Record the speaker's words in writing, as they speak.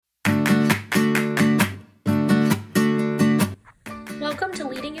Welcome to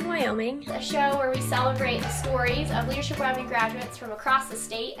Leading in Wyoming, a show where we celebrate the stories of Leadership Wyoming graduates from across the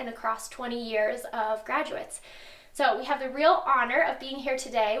state and across 20 years of graduates. So we have the real honor of being here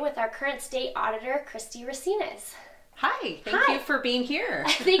today with our current state auditor, Christy Racines. Hi, thank you for being here.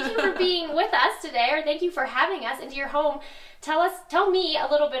 Thank you for being with us today, or thank you for having us into your home. Tell me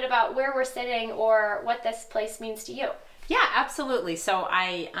a little bit about where we're sitting or what this place means to you. Yeah, absolutely. So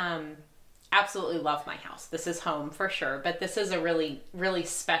I absolutely love my house. This is home for sure, but this is a really, really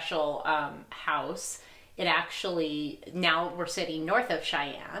special house. It actually, now we're sitting north of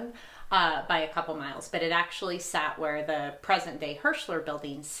Cheyenne by a couple miles, but it actually sat where the present day Hirschler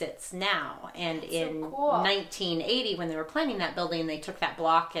building sits now. And That's in so cool. 1980, when they were planning that building, they took that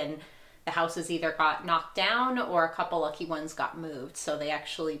block and the houses either got knocked down or a couple lucky ones got moved. So they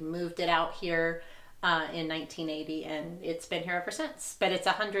actually moved it out here in 1980, and it's been here ever since. But it's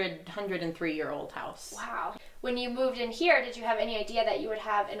a 103-year-old house. Wow. When you moved in here, did you have any idea that you would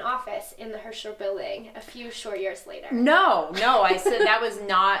have an office in the Hirschler building a few short years later? No. I said that was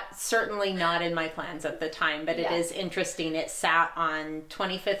certainly not in my plans at the time, but it is interesting. It sat on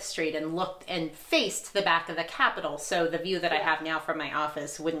 25th Street and looked and faced the back of the Capitol, so the view that I have now from my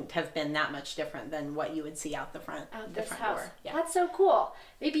office wouldn't have been that much different than what you would see out the front. This front house. door. Yeah. That's so cool.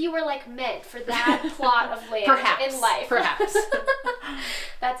 Maybe you were like meant for that plot of land in life. Perhaps.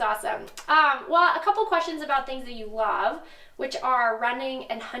 That's awesome. Well, a couple questions about things that you love, which are running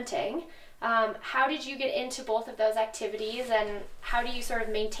and hunting. How did you get into both of those activities, and how do you sort of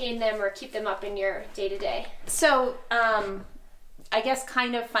maintain them or keep them up in your day-to-day? So, I guess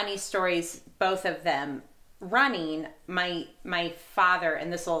kind of funny stories, both of them. Running, my father,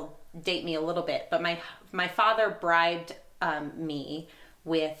 and this will date me a little bit, but my father bribed me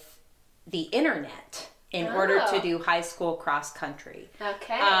with the internet in order to do high school cross country.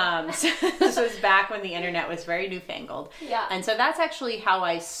 Okay. So this was back when the internet was very newfangled. Yeah. And so that's actually how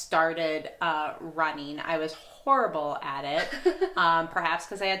I started running. I was horrible at it, perhaps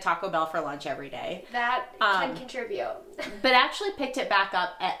because I had Taco Bell for lunch every day. That can contribute. But actually picked it back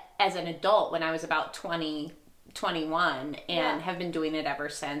up as an adult when I was about 21 and have been doing it ever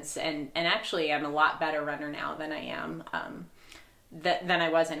since. And actually I'm a lot better runner now than I am than I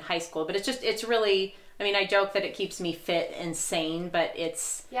was in high school. But it's really, I mean, I joke that it keeps me fit and sane, but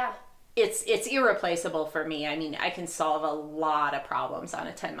it's irreplaceable for me. I mean, I can solve a lot of problems on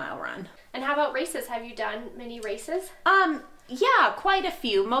a 10-mile run. And how about races? Have you done many races? Yeah, quite a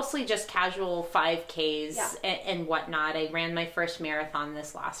few, mostly just casual 5Ks and whatnot. I ran my first marathon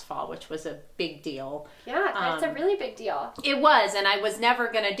this last fall, which was a big deal. Yeah, that's a really big deal. It was, and I was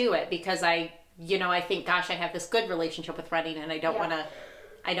never going to do it because I think, gosh, I have this good relationship with running, and I don't want to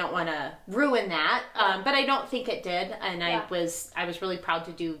ruin that. But I don't think it did, and I was really proud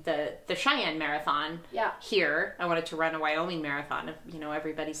to do the Cheyenne Marathon here. I wanted to run a Wyoming marathon.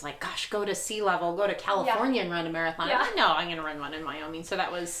 Everybody's like, gosh, go to sea level, go to California and run a marathon. Yeah. No, I'm going to run one in Wyoming. So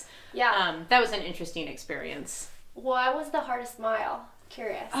that was an interesting experience. What was the hardest mile?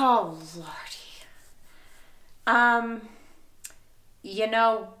 Curious. Oh, Lordy.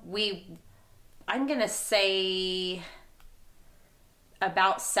 I'm going to say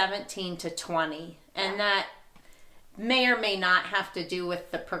about 17 to 20. And that may or may not have to do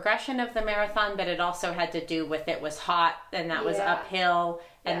with the progression of the marathon, but it also had to do with it was hot and that was uphill.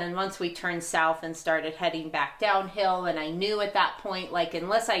 And then once we turned south and started heading back downhill, and I knew at that point, like,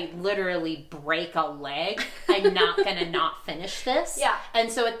 unless I literally break a leg, I'm not going to not finish this. Yeah.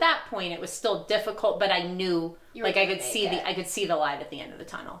 And so at that point, it was still difficult, but I knew, like, I could see the light at the end of the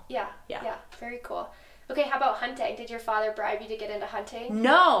tunnel. Yeah. Very cool. Okay, how about hunting? Did your father bribe you to get into hunting?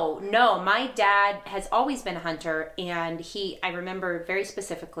 No. My dad has always been a hunter, and I remember very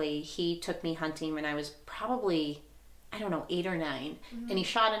specifically, he took me hunting when I was probably, 8 or 9, and he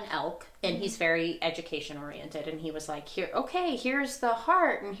shot an elk, and he's very education oriented, and he was like, here's the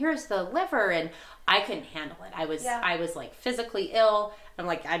heart, and here's the liver, and I couldn't handle it. I was like physically ill. I'm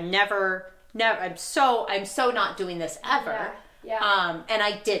like, I'm so not doing this ever. Yeah. And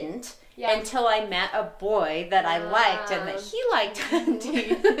I didn't. Until I met a boy that I liked and that he liked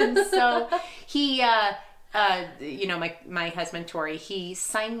hunting. And so he, my husband, Tori, he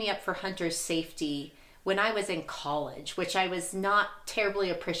signed me up for hunter's safety when I was in college, which I was not terribly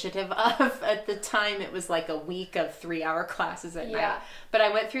appreciative of at the time. It was like a week of 3-hour classes at night. But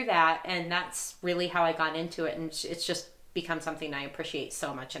I went through that, and that's really how I got into it. And it's just become something I appreciate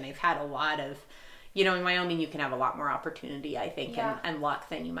so much. And I've had a lot of, in Wyoming, you can have a lot more opportunity, I think, and luck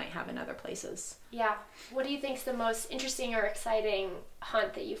than you might have in other places. Yeah. What do you think is the most interesting or exciting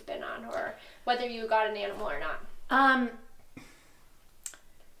hunt that you've been on, or whether you got an animal or not?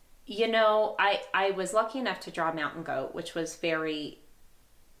 I was lucky enough to draw Mountain Goat, which was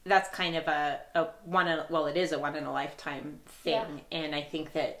that's kind of it is a one in a lifetime thing. Yeah. And I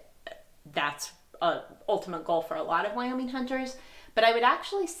think that's a ultimate goal for a lot of Wyoming hunters. But I would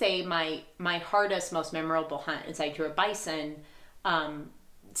actually say my hardest, most memorable hunt is I drew a bison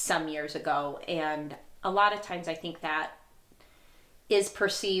some years ago. And a lot of times I think that is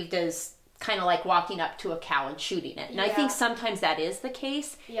perceived as kind of like walking up to a cow and shooting it. And I think sometimes that is the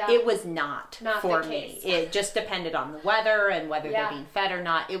case. Yeah. It was not for me. It just depended on the weather and whether they're being fed or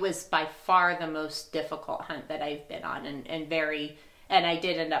not. It was by far the most difficult hunt that I've been on, and I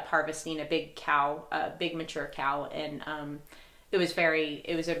did end up harvesting a big cow, a big mature cow, and it was a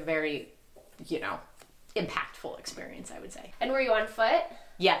very, impactful experience, I would say. And were you on foot?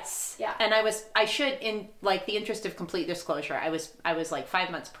 Yes. Yeah. And I should, in like the interest of complete disclosure, I was like 5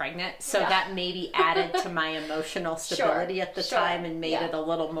 months pregnant. So that maybe added to my emotional stability at the time and made it a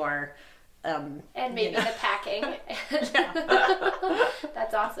little more, and maybe the packing.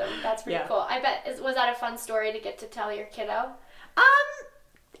 That's awesome. That's pretty cool. I bet, was that a fun story to get to tell your kiddo?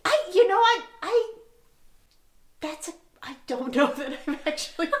 I don't know that I've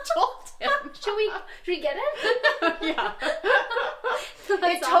actually told him. Should we get it? Yeah.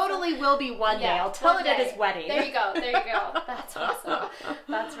 It totally will be one day. I'll tell it at his wedding. There you go. That's awesome.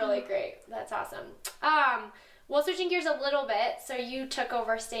 That's really great. That's awesome. Well, switching gears a little bit. So you took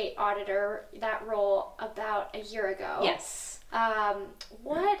over state auditor, that role about a year ago. Yes.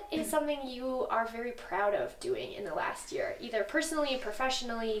 What is something you are very proud of doing in the last year? Either personally,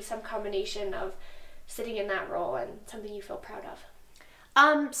 professionally, some combination of sitting in that role, and something you feel proud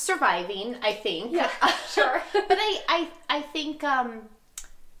of? Surviving, I think. Yeah, sure. But I think, and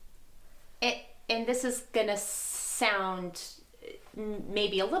this is gonna sound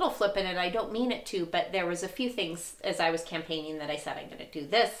maybe a little flippant, and I don't mean it to, but there was a few things as I was campaigning that I said, I'm gonna do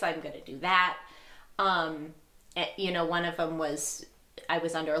this, I'm gonna do that. One of them was, I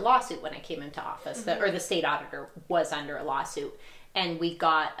was under a lawsuit when I came into office, or the state auditor was under a lawsuit. And we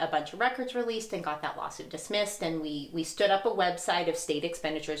got a bunch of records released and got that lawsuit dismissed. And we stood up a website of state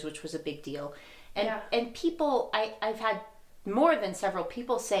expenditures, which was a big deal. And people, I've had more than several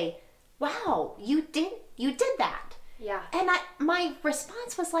people say, "Wow, you did that." Yeah. And my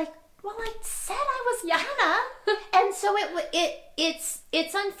response was like, "Well, I said I was gonna." And so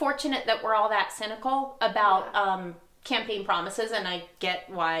it's unfortunate that we're all that cynical about campaign promises, and I get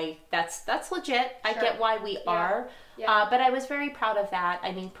why that's legit. I get why we are. Yeah. But I was very proud of that.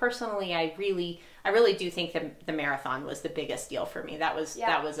 I mean, personally, I really do think the marathon was the biggest deal for me. That was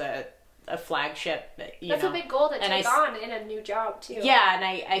a flagship. That's a big goal to take on in a new job too. Yeah, and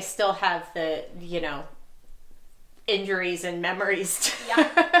I still have the injuries and memories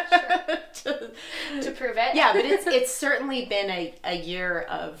to prove it. Yeah, but it's certainly been a year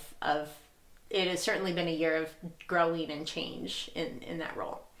of it has certainly been a year of growing and change in that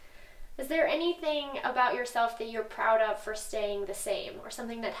role. Is there anything about yourself that you're proud of for staying the same, or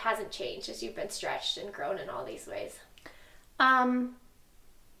something that hasn't changed as you've been stretched and grown in all these ways? I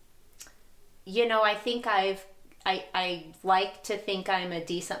think I like to think I'm a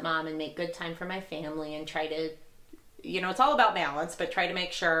decent mom and make good time for my family and try to, it's all about balance, but try to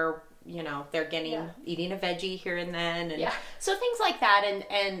make sure, they're eating a veggie here and then. And so things like that.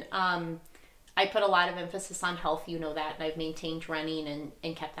 And I put a lot of emphasis on health, and I've maintained running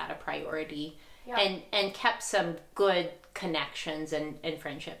and kept that a priority, and kept some good connections and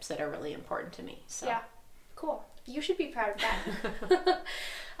friendships that are really important to me. So. Yeah, cool. You should be proud of that.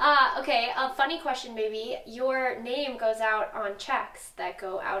 Okay, a funny question maybe. Your name goes out on checks that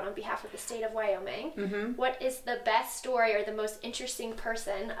go out on behalf of the state of Wyoming. Mm-hmm. What is the best story or the most interesting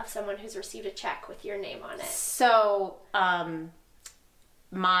person of someone who's received a check with your name on it? So,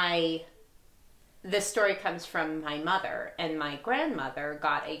 this story comes from my mother, and my grandmother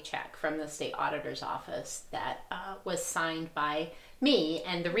got a check from the state auditor's office that was signed by me,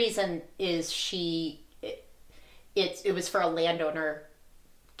 and the reason is it was for a landowner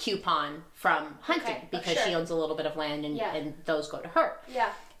coupon from hunting, because she owns a little bit of land, and those go to her.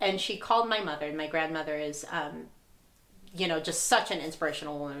 Yeah. And she called my mother, and my grandmother is just such an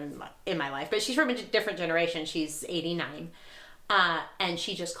inspirational woman in my life, but she's from a different generation. She's 89. And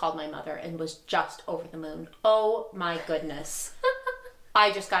she just called my mother and was just over the moon. Oh my goodness. I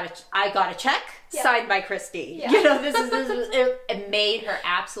got a check signed by Christy. Yeah. It made her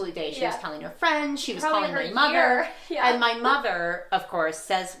absolute day. She was telling her friends, she was calling my mother. Yeah. And my mother, of course,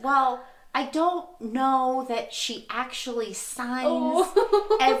 says, well, I don't know that she actually signs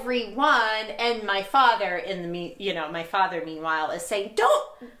everyone. And my father, meanwhile, is saying, don't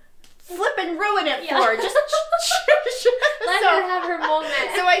flip and ruin it for her. Just let her have her moment.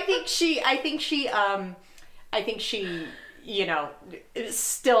 So I think she, you know,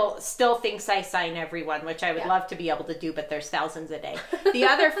 still thinks I sign everyone, which I would love to be able to do, but there's thousands a day. The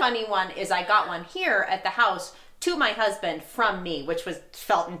other funny one is I got one here at the house to my husband from me, which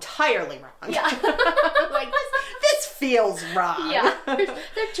felt entirely wrong. Yeah. Like, this feels wrong. Yeah.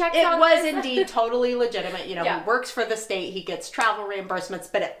 There checks it on was this. Indeed totally legitimate. You know, he works for the state, he gets travel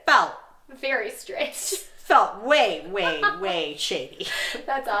reimbursements, but it felt very strange. Felt way shady.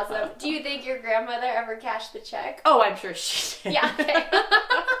 That's awesome. Do you think your grandmother ever cashed the check? Oh, I'm sure she did. Yeah, okay.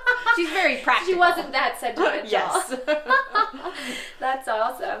 She's very practical. She wasn't that sentimental. Yes. That's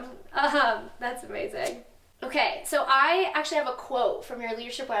awesome. That's amazing. Okay, so I actually have a quote from your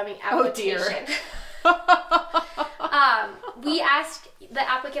Leadership Wyoming application. Oh dear. We asked the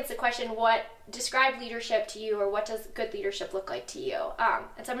applicants a question, describe leadership to you, or what does good leadership look like to you?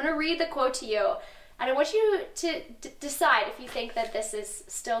 And so I'm going to read the quote to you, and I want you to decide if you think that this is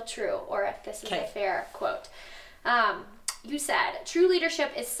still true or if this is a fair quote. You said, true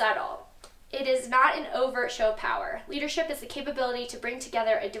leadership is subtle. It is not an overt show of power. Leadership is the capability to bring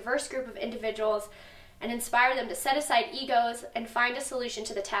together a diverse group of individuals and inspire them to set aside egos and find a solution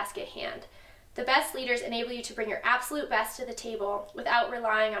to the task at hand. The best leaders enable you to bring your absolute best to the table without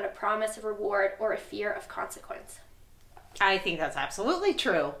relying on a promise of reward or a fear of consequence. I think that's absolutely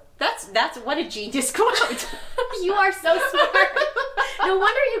true. That's what a genius quote. You are so smart. No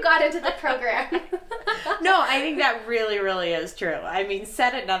wonder you got into the program. No, I think that really is true. I mean,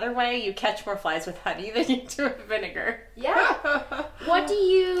 said another way, you catch more flies with honey than you do with vinegar. Yeah. What do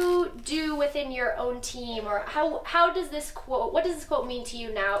you do within your own team, or how does this quote, what does this quote mean to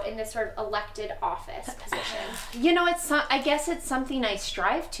you now in this sort of elected office position? You know, I guess it's something I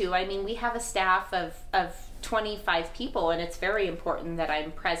strive to. I mean, we have a staff of 25 people, and it's very important that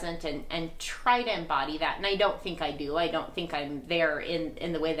I'm present and try to embody that. And I don't think I do. I don't think I'm there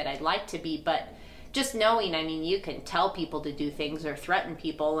in the way that I'd like to be, but just knowing, I mean, you can tell people to do things or threaten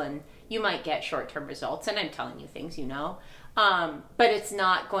people and you might get short-term results, and I'm telling you things, you know. But it's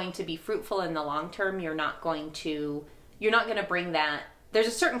not going to be fruitful in the long term. You're not going to bring that. There's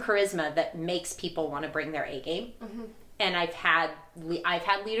a certain charisma that makes people want to bring their A game. Mm-hmm. And I've had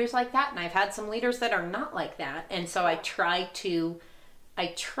leaders like that, and I've had some leaders that are not like that. And so I try to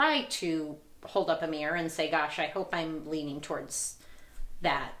hold up a mirror and say, gosh, I hope I'm leaning towards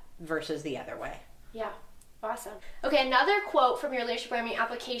that versus the other way. Yeah. Awesome. Okay, another quote from your Leadership Wyoming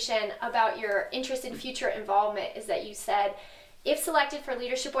application about your interest in future involvement is that you said, if selected for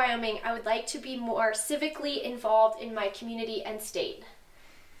Leadership Wyoming, I would like to be more civically involved in my community and state.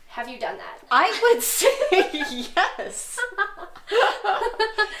 Have you done that? I would say yes.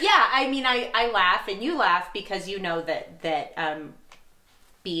 Yeah, I mean, I laugh and you laugh because you know that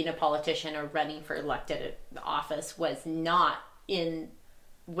being a politician or running for elected office was not in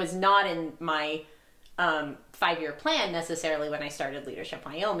my 5-year plan necessarily when I started Leadership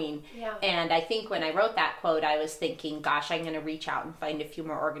Wyoming. Yeah. And I think when I wrote that quote, I was thinking, gosh, I'm going to reach out and find a few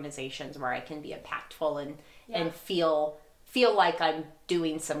more organizations where I can be impactful and feel like I'm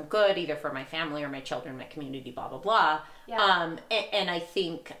doing some good either for my family or my children, my community, blah, blah, blah. Yeah. And I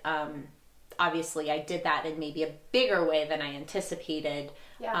think, obviously I did that in maybe a bigger way than I anticipated.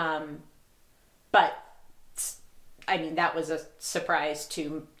 Yeah. But I mean, that was a surprise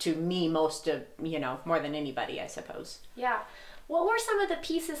to me more than anybody, I suppose. Yeah. What were some of the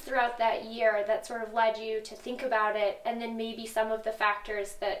pieces throughout that year that sort of led you to think about it, and then maybe some of the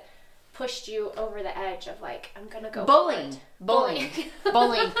factors that pushed you over the edge of like, I'm gonna go Bullying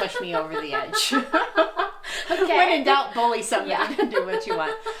pushed me over the edge. Okay. When in doubt, bully somebody to do what you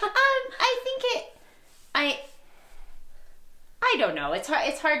want. I don't know. It's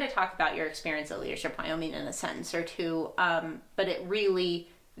hard to talk about your experience at Leadership Wyoming in a sentence or two. But it really,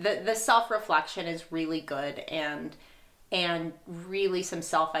 the self-reflection is really good, and really some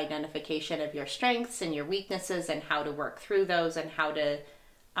self-identification of your strengths and your weaknesses and how to work through those and how to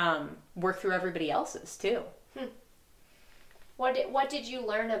work through everybody else's too. What did you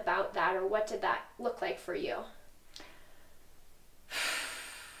learn about that, or what did that look like for you?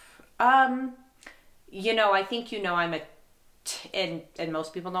 I think I'm and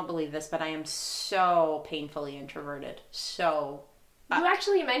most people don't believe this, but I am so painfully introverted. So you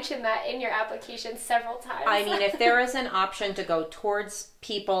actually mentioned that in your application several times. I mean, if there is an option to go towards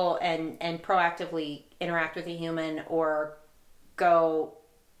people and proactively interact with a human, or go,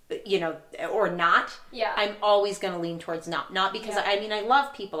 or not, I'm always going to lean towards not because I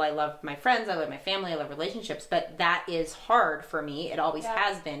love people, I love my friends, I love my family, I love relationships, but that is hard for me. It always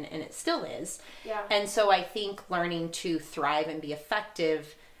has been, and it still is. Yeah. And so I think learning to thrive and be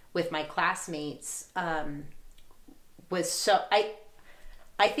effective with my classmates was so,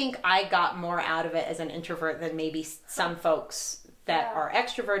 I think I got more out of it as an introvert than maybe some folks that are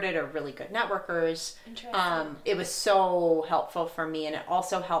extroverted or really good networkers. It was so helpful for me, and it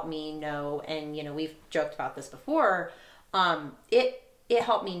also helped me know, and you know, we've joked about this before, it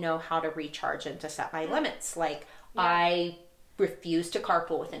helped me know how to recharge and to set my limits. Like I refused to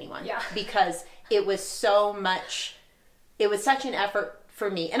carpool with anyone because it was such an effort for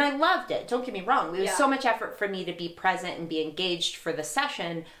me, and I loved it, don't get me wrong. It was so much effort for me to be present and be engaged for the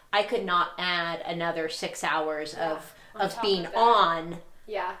session. I could not add another 6 hours of being on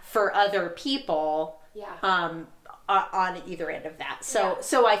for other people on either end of that.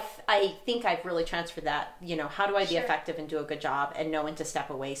 So I think I've really transferred that, you know, how do I be effective and do a good job, and know when to step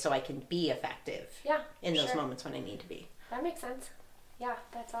away so I can be effective in those moments when I need to be. That makes sense. Yeah,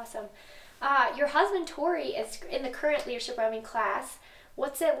 that's awesome. Your husband, Tori, is in the current leadership programming class.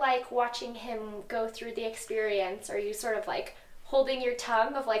 What's it like watching him go through the experience? Are you sort of like holding your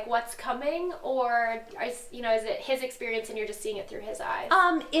tongue of like what's coming, or is it his experience and you're just seeing it through his eyes?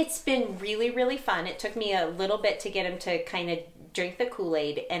 It's been really, really fun. It took me a little bit to get him to kind of drink the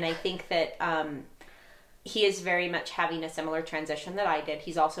Kool-Aid, and I think that he is very much having a similar transition that I did.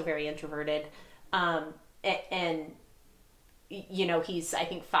 He's also very introverted, and you know, he's, I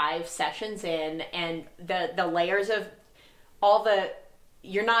think, 5 sessions in, and the layers of all the,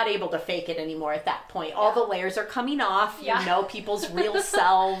 you're not able to fake it anymore at that point. All the layers are coming off. You know people's real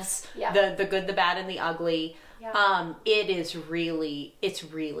selves, the good, the bad, and the ugly. It's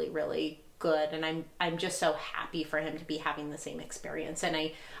really, really good, and I'm just so happy for him to be having the same experience. And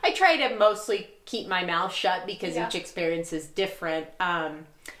I try to mostly keep my mouth shut because each experience is different.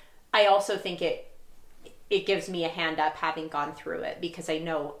 I also think it gives me a hand up having gone through it, because I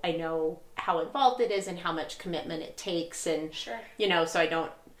know how involved it is and how much commitment it takes, and you know, so I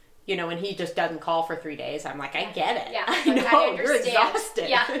don't, you know, when he just doesn't call for 3 days, I'm like, I get it. I know, you're exhausted.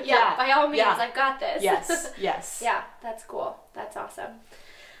 By all means, I've got this. Yes. Yeah, that's cool. That's awesome.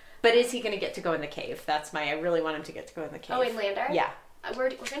 But is he going to get to go in the cave? I really want him to get to go in the cave. Oh, in Lander? Yeah. We're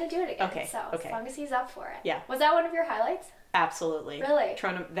going to do it again. Okay. So as long as he's up for it. Yeah. Was that one of your highlights? Absolutely. Really?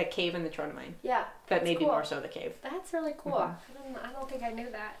 The cave and the Tronomine. Yeah. But maybe more so the cave. That's really cool. I don't think I knew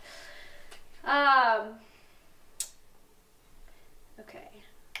that. Okay.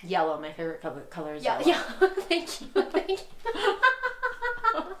 Yellow, my favorite color is yellow. Yeah. Thank you.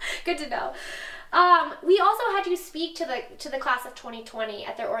 Good to know. We also had you speak to the class of 2020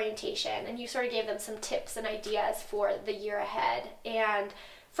 at their orientation, and you sort of gave them some tips and ideas for the year ahead. And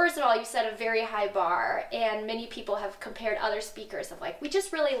first of all, you set a very high bar, and many people have compared other speakers of like, we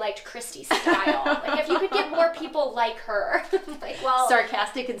just really liked Christy's style. Like, if you could get more people like her. Like, well,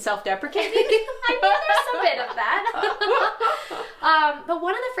 sarcastic and self-deprecating. I mean, there's a bit of that. But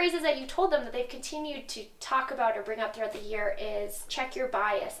one of the phrases that you told them that they've continued to talk about or bring up throughout the year is check your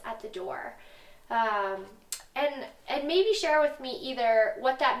bias at the door. And maybe share with me either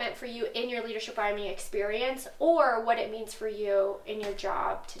what that meant for you in your leadership programming experience, or what it means for you in your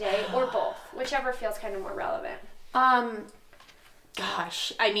job today, or both, whichever feels kind of more relevant.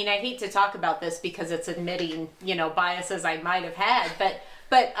 Gosh, I mean, I hate to talk about this because it's admitting, you know, biases I might have had, but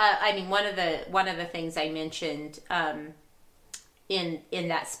I mean, one of the things I mentioned in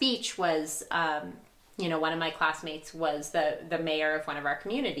that speech was, you know, one of my classmates was the mayor of one of our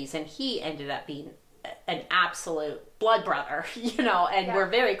communities, and he ended up being an absolute blood brother, you know, and we're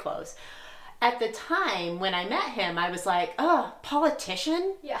very close. At the time when I met him, I was like, oh,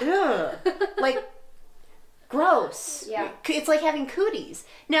 politician? Ugh. Like, gross. It's like having cooties.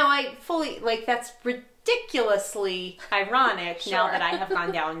 Now I fully, like, that's ridiculously ironic now that I have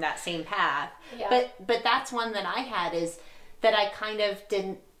gone down that same path. But that's one that I had, is that I kind of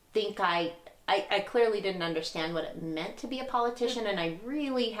didn't think I clearly didn't understand what it meant to be a politician, and I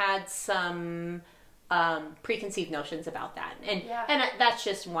really had some preconceived notions about that. And that's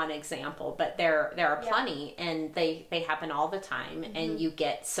just one example, but there are plenty, and they happen all the time, and you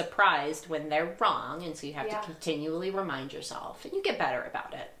get surprised when they're wrong, and so you have to continually remind yourself, and you get better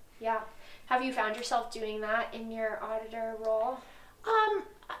about it. Yeah. Have you found yourself doing that in your auditor role?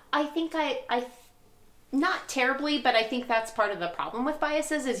 I think I not terribly, but I think that's part of the problem with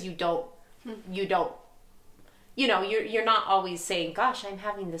biases, is you don't, you know, you're not always saying, gosh, I'm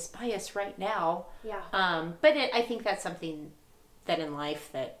having this bias right now. But I think that's something that in life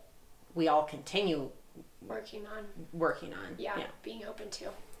that we all continue working on. Being open to.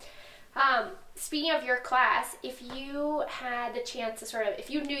 Speaking of your class, if you had the chance to if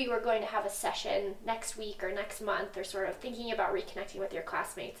you knew you were going to have a session next week or next month, or sort of thinking about reconnecting with your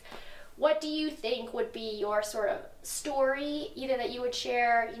classmates, what do you think would be your sort of story, either that you would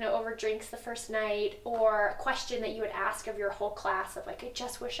share, over drinks the first night, or a question that you would ask of your whole class of like, I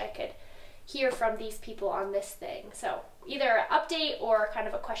just wish I could hear from these people on this thing. So either an update or kind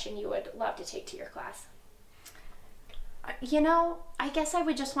of a question you would love to take to your class. I guess I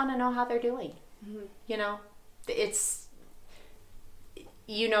would just want to know how they're doing. Mm-hmm. It's,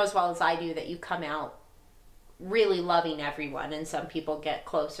 as well as I do that you come out really loving everyone, and some people get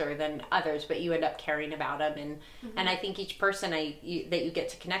closer than others, but you end up caring about them, and I think each person that you get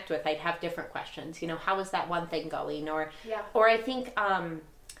to connect with, I'd have different questions. How is that one thing going, or I think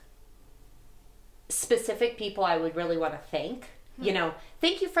specific people I would really want to thank.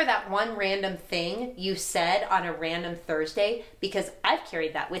 Thank you for that one random thing you said on a random Thursday, because I've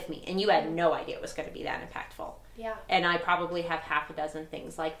carried that with me, and you had no idea it was going to be that impactful. Yeah. And I probably have half a dozen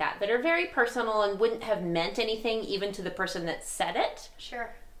things like that are very personal and wouldn't have meant anything even to the person that said it.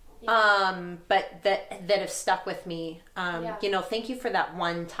 Sure. Yeah. But that have stuck with me. Thank you for that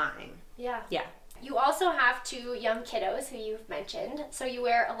one time. Yeah. Yeah. You also have 2 young kiddos who you've mentioned, so you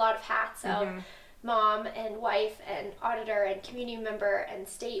wear a lot of hats of mom and wife and auditor and community member and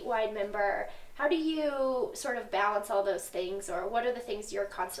statewide member. How do you sort of balance all those things, or what are the things you're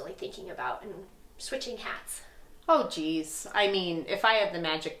constantly thinking about and switching hats? Oh, geez. If I had the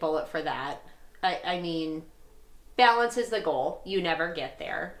magic bullet for that, balance is the goal. You never get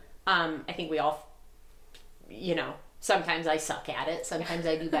there. I think we all, sometimes I suck at it. Sometimes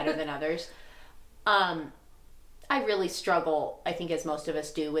I do better than others. I really struggle, I think as most of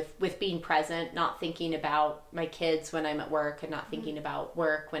us do, with being present, not thinking about my kids when I'm at work, and not thinking about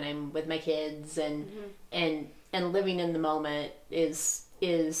work when I'm with my kids, and living in the moment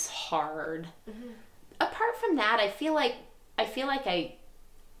is hard. Apart from that, I feel like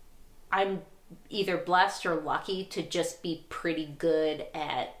I'm either blessed or lucky to just be pretty good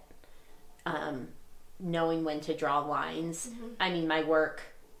at knowing when to draw lines. My work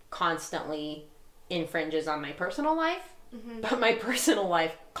constantly infringes on my personal life, but my personal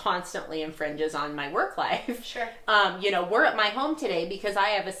life constantly infringes on my work life. Sure. We're at my home today because I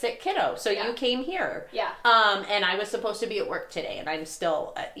have a sick kiddo, so you came here. Yeah. And I was supposed to be at work today, and I'm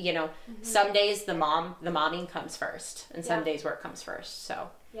still, some days the momming comes first, and some days work comes first,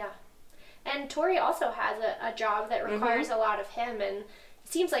 so. Yeah. And Tori also has a job that requires a lot of him, and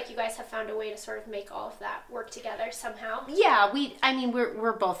it seems like you guys have found a way to sort of make all of that work together somehow. Yeah,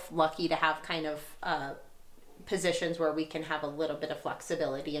 we're both lucky to have kind of positions where we can have a little bit of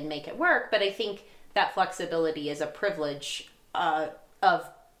flexibility and make it work, but I think that flexibility is a privilege of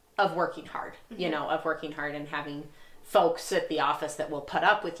working hard, of working hard and having folks at the office that will put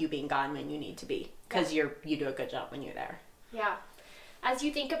up with you being gone when you need to be, because you do a good job when you're there. Yeah. As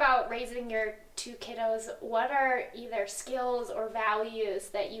you think about raising your 2 kiddos, what are either skills or values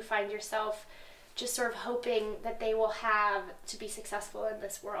that you find yourself just sort of hoping that they will have to be successful in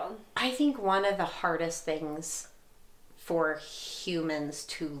this world? I think one of the hardest things for humans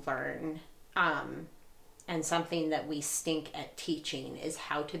to learn, and something that we stink at teaching, is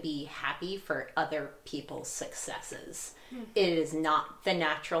how to be happy for other people's successes. It is not the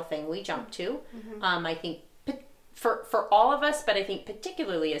natural thing we jump to. I think for all of us, but I think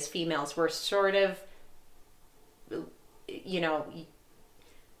particularly as females, we're sort of, the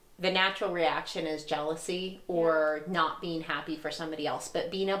natural reaction is jealousy or not being happy for somebody else,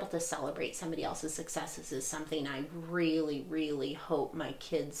 but being able to celebrate somebody else's successes is something I really, really hope my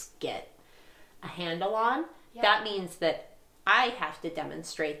kids get a handle on. Yeah. That means that I have to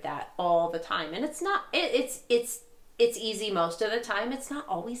demonstrate that all the time, and it's not, it's easy most of the time. It's not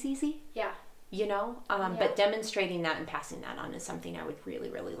always easy. Yeah. But demonstrating that and passing that on is something I would really,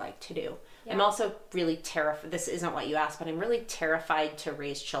 really like to do. Yeah. I'm also really terrified. This isn't what you asked, but I'm really terrified to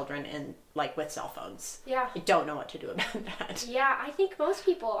raise children with cell phones. Yeah. I don't know what to do about that. Yeah, I think most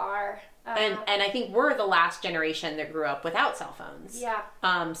people are. And I think we're the last generation that grew up without cell phones. Yeah.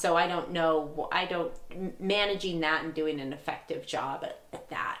 So I don't know. Managing that and doing an effective job at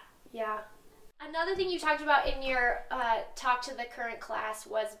that. Yeah. Another thing you talked about in your talk to the current class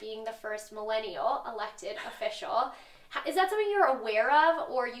was being the first millennial elected official. Is that something you're aware of,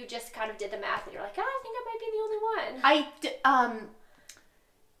 or you just kind of did the math and you're like, I think I might be the only one?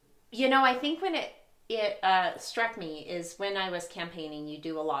 I think when it struck me is when I was campaigning, you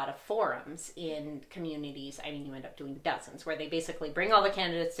do a lot of forums in communities. You end up doing dozens where they basically bring all the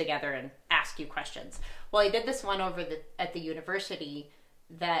candidates together and ask you questions. Well, I did this one at the university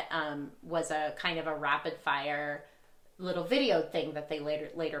that was a kind of a rapid fire little video thing that they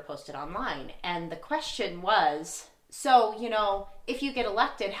later posted online. And the question was, so, if you get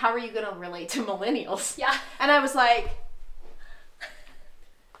elected, how are you going to relate to millennials? Yeah. And I was like,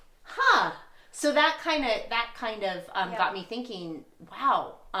 So that kind of got me thinking,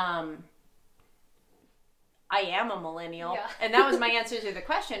 wow, I am a millennial. Yeah. And that was my answer to the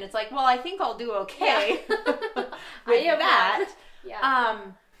question. It's like, well, I think I'll do okay with that. Yeah.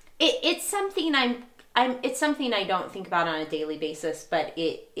 It's something it's something I don't think about on a daily basis, but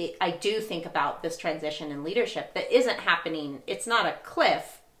I do think about this transition in leadership that isn't happening. It's not a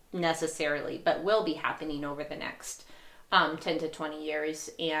cliff necessarily, but will be happening over the next 10 to 20 years,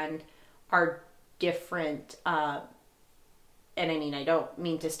 and are different. And I mean, I don't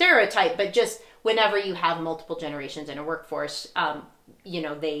mean to stereotype, but just whenever you have multiple generations in a workforce,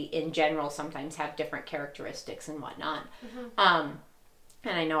 they in general sometimes have different characteristics and whatnot. Mm-hmm.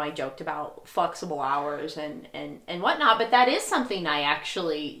 And I know I joked about flexible hours and whatnot, but that is something I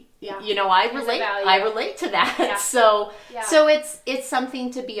actually, I relate to that. Yeah. So it's something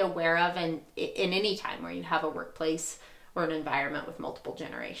to be aware of, and in any time where you have a workplace or an environment with multiple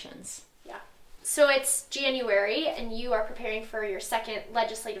generations. Yeah. So it's January, and you are preparing for your second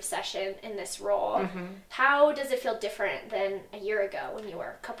legislative session in this role. Mm-hmm. How does it feel different than a year ago when you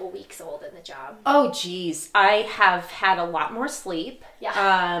were a couple weeks old in the job? Oh, geez. I have had a lot more sleep.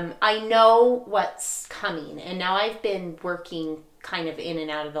 Yeah. I know what's coming, and now I've been working kind of in and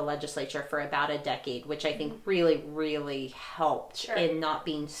out of the legislature for about a decade, which I think really, really helped in not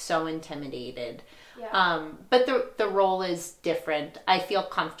being so intimidated. Yeah. But the role is different. I feel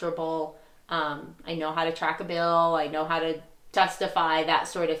comfortable. I know how to track a bill. I know how to testify, that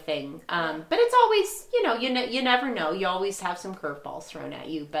sort of thing. But it's always, you never know. You always have some curveballs thrown at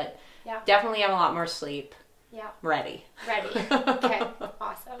you, but definitely have a lot more sleep. Yeah. Ready. Okay.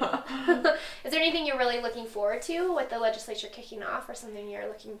 Awesome. Is there anything you're really looking forward to with the legislature kicking off, or something you're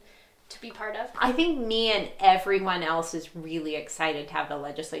looking to be part of? I think me and everyone else is really excited to have the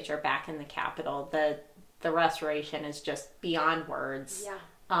legislature back in the Capitol. The restoration is just beyond words. Yeah.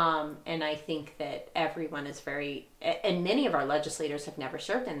 And I think that everyone is and many of our legislators have never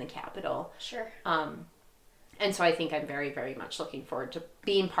served in the Capitol. Sure. And so I think I'm very, very much looking forward to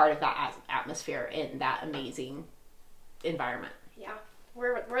being part of that atmosphere in that amazing environment. Yeah.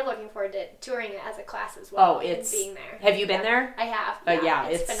 We're looking forward to touring it as a class as well. And being there. Have you been there? I have.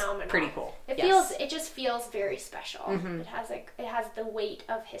 It's phenomenal. Pretty cool. It just feels very special. Mm-hmm. It has the weight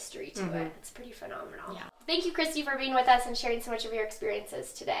of history to it. It's pretty phenomenal. Yeah. Thank you, Christy, for being with us and sharing so much of your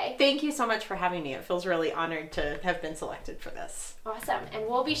experiences today. Thank you so much for having me. It feels really honored to have been selected for this. Awesome. And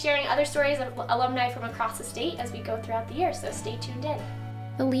we'll be sharing other stories of alumni from across the state as we go throughout the year, so stay tuned in.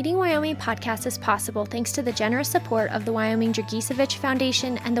 The Leading Wyoming podcast is possible thanks to the generous support of the Wyoming Dragisevich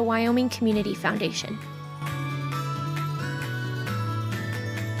Foundation and the Wyoming Community Foundation.